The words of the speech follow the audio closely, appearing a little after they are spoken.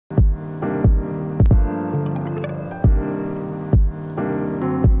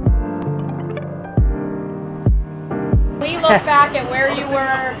look back at where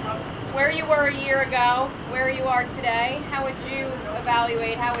you were a year ago, where you are today, how would you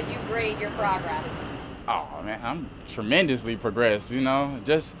evaluate, how would you grade your progress? Oh, man, I'm tremendously progressed, you know.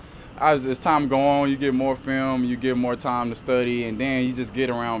 Just as time go on, you get more film, you get more time to study, and then you just get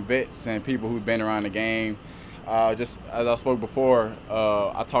around vets and people who've been around the game. Just as I spoke before,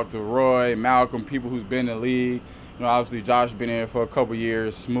 I talked to Roy, Malcolm, people who's been in the league. You know, obviously Josh been in for a couple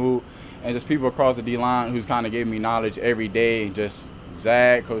years, Smoot, and just people across the D-line who's kind of giving me knowledge every day, and just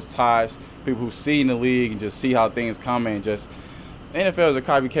Zach, Coach Tosh, people who see in the league and just see how things come, and just NFL is a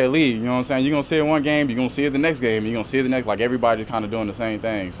copycat league, you know what I'm saying? You're going to see it one game, you're going to see it the next game, you're going to see it the next, like everybody's kind of doing the same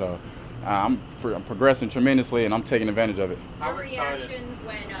thing. So I'm progressing tremendously, and I'm taking advantage of it. Your reaction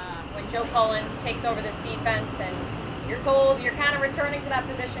when Joe Cullen takes over this defense and you're told you're kind of returning to that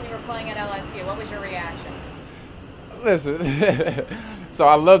position you were playing at LSU, what was your reaction? Listen, so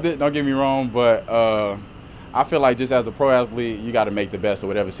I loved it, don't get me wrong, but I feel like just as a pro athlete, you got to make the best of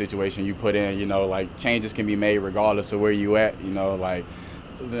whatever situation you put in. You know, like changes can be made regardless of where you at. You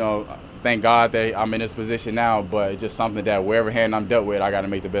know, thank God that I'm in this position now, but it's just something that wherever hand I'm dealt with, I got to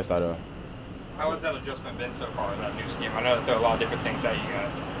make the best out of. How has that adjustment been so far, that new scheme? I know that there are a lot of different things at you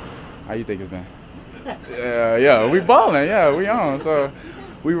guys. How you think it's been? Yeah, we balling. Yeah, we on. So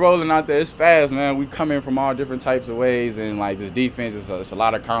we rolling out there. It's fast, man. We come in from all different types of ways, and like this defense, it's a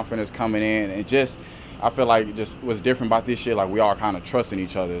lot of confidence coming in, and just. I feel like just what's different about this shit, like we all kind of trusting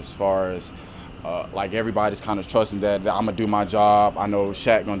each other as far as like everybody's kind of trusting that I'm gonna do my job. I know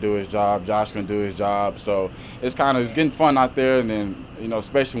Shaq gonna do his job, Josh gonna do his job. So it's getting fun out there, and then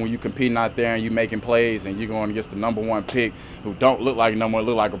especially when you competing out there and you making plays and you're going against the #1 pick who don't look like #1,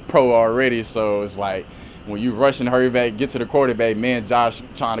 look like a pro already. So it's like when you rush and hurry back, get to the quarterback, me and Josh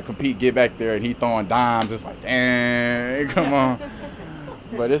trying to compete, get back there, and he throwing dimes. It's like, dang, come on.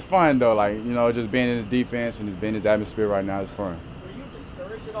 But it's fun though, like just being in his defense and just being in his atmosphere right now is fun. Were you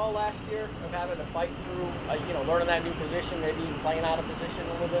discouraged at all last year of having to fight through, learning that new position, maybe even playing out of position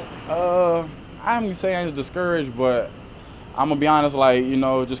a little bit? I'm gonna say I'm discouraged, but I'm gonna be honest, like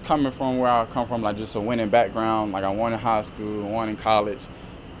just coming from where I come from, like just a winning background. Like I won in high school, won in college,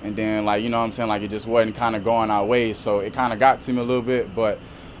 and then like what I'm saying, like it just wasn't kind of going our way, so it kind of got to me a little bit, but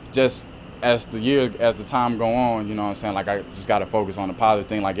just. As the time go on, what I'm saying, like I just got to focus on the positive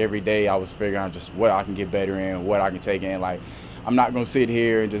thing. Like every day I was figuring out just what I can get better in, what I can take in. Like I'm not going to sit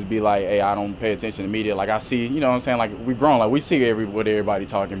here and just be like, hey, I don't pay attention to media. Like I see, what I'm saying, like we grown, like we see what everybody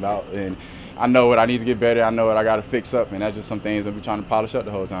talking about. And I know what I need to get better. I know what I got to fix up. And that's just some things that we're trying to polish up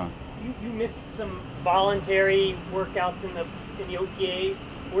the whole time. You missed some voluntary workouts in the OTAs.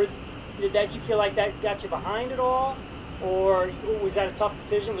 Did you feel like that got you behind at all? Or was that a tough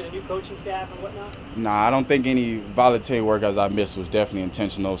decision with a new coaching staff and whatnot? Nah, I don't think any voluntary workouts I missed was definitely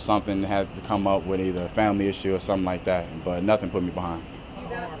intentional. Something had to come up with either a family issue or something like that, but nothing put me behind.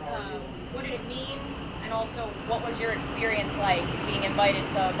 What did it mean? And also, what was your experience like being invited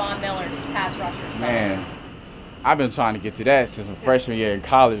to Von Miller's pass rushers? Man, I've been trying to get to that since my freshman year in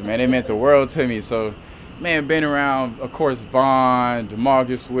college, man. It meant the world to me. So, man, been around, of course, Von,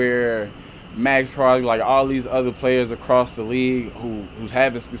 DeMarcus Ware, Max Crosby, like all these other players across the league who's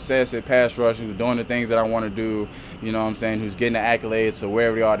having success at pass rushing, who's doing the things that I want to do, who's getting the accolades or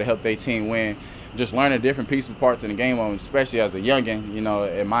wherever they are to help their team win. Just learning different pieces, parts in the game, especially as a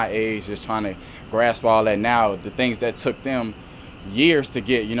youngin', at my age, just trying to grasp all that now, the things that took them years to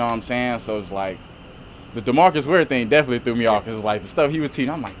get, So it's like, the DeMarcus Ware thing definitely threw me off, because like the stuff he was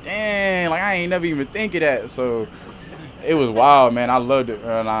teaching, I'm like, dang, like I ain't never even think of that. So it was wild, man. I loved it.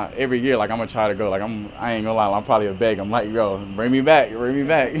 And every year, like, I'm going to try to go. Like, I ain't going to lie, I'm probably a beg. I'm like, yo, bring me back. You know what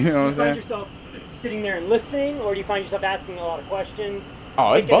I'm saying? Do you find yourself sitting there and listening, or do you find yourself asking a lot of questions?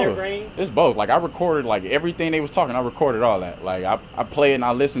 Oh, it's both. It's both. Like, I recorded, like, everything they was talking, I recorded all that. Like, I play it and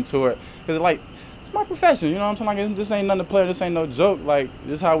I listen to it. Because, like, it's my profession, you know what I'm saying? Like, this ain't nothing to play. This ain't no joke. Like,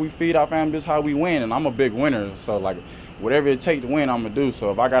 this is how we feed our family. This is how we win. And I'm a big winner. So, like, whatever it takes to win, I'm going to do. So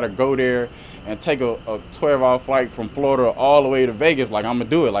if I got to go there and take a 12-hour flight from Florida all the way to Vegas, like, I'm going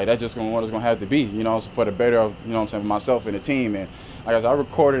to do it. Like, that's just what it's going to have to be, so for the better of, for myself and the team. And like I said, I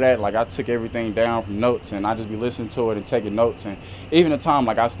recorded that. Like, I took everything down from notes, and I just be listening to it and taking notes. And even the time,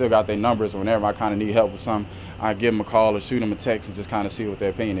 like, I still got their numbers. Whenever I kind of need help with something, I give them a call or shoot them a text and just kind of see what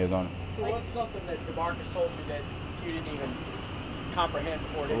their opinion is on it. So what's something that DeMarcus told you that you didn't even comprehend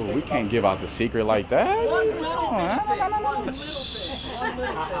before? Ooh, we can't give out the secret like that.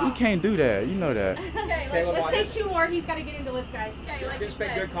 We can't do that. You know that. Okay, let's take 2 more. He's got to get into lift, guys. Okay, like There's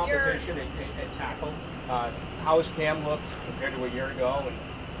been good competition at tackle. How has Cam looked compared to a year ago,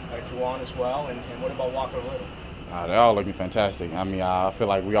 and Juwan as well? And what about Walker Little? They're all looking fantastic. I mean, I feel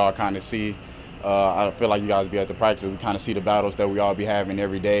like we all kind of see I feel like you guys be at the practice. We kind of see the battles that we all be having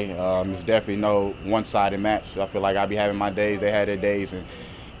every day. It's definitely no one-sided match. I feel like I be having my days, they had their days, and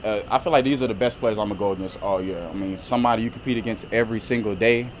I feel like these are the best players I'm going to go against all year. I mean, somebody you compete against every single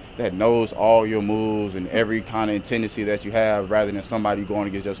day that knows all your moves and every kind of tendency that you have, rather than somebody going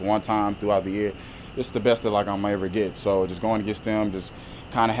against just one time throughout the year. It's the best that like I'm ever get. So just going against them, just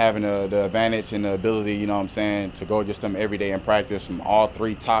kind of having the advantage and the ability, you know what I'm saying, to go against them every day in practice from all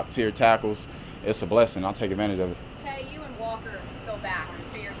 3 top-tier tackles, it's a blessing. I'll take advantage of it. Okay, you and Walker go back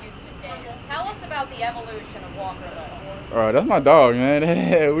to your Houston days. Tell us about the evolution of Walker Little. That's my dog,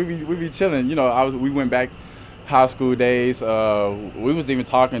 man. we be chilling. You know, we went back high school days. We was even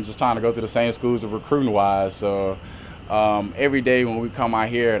talking, just trying to go to the same schools recruiting wise. So every day when we come out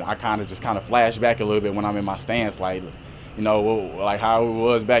here, I kind of flash back a little bit when I'm in my stance, like, you know, like how it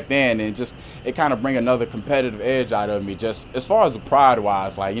was back then, and just it kind of bring another competitive edge out of me. Just as far as the pride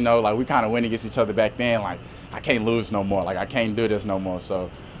wise, like, you know, like we kind of went against each other back then. Like, I can't lose no more. Like, I can't do this no more. So,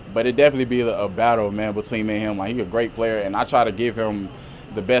 but it definitely be a battle, man, between me and him. Like, he's a great player, and I try to give him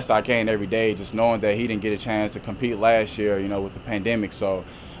the best I can every day, just knowing that he didn't get a chance to compete last year, you know, with the pandemic. So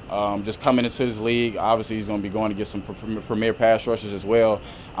just coming into this league, obviously he's going to be going to get some premier pass rushers as well.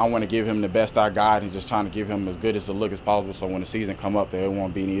 I want to give him the best I got and just trying to give him as good as a look as possible, so when the season come up, there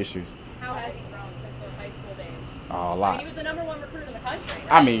won't be any issues. How has he grown since those high school days? A lot. I mean, he was the #1 recruit in the country,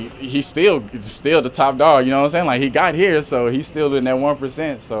 right? I mean, he's still the top dog, you know what I'm saying? Like, he got here, so he's still in that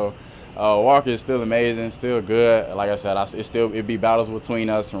 1%. So Walker is still amazing, still good. Like I said, it be battles between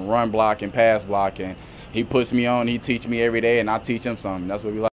us from run block and pass block, and he puts me on, he teach me every day, and I teach him something. That's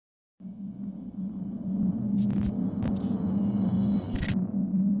what we like.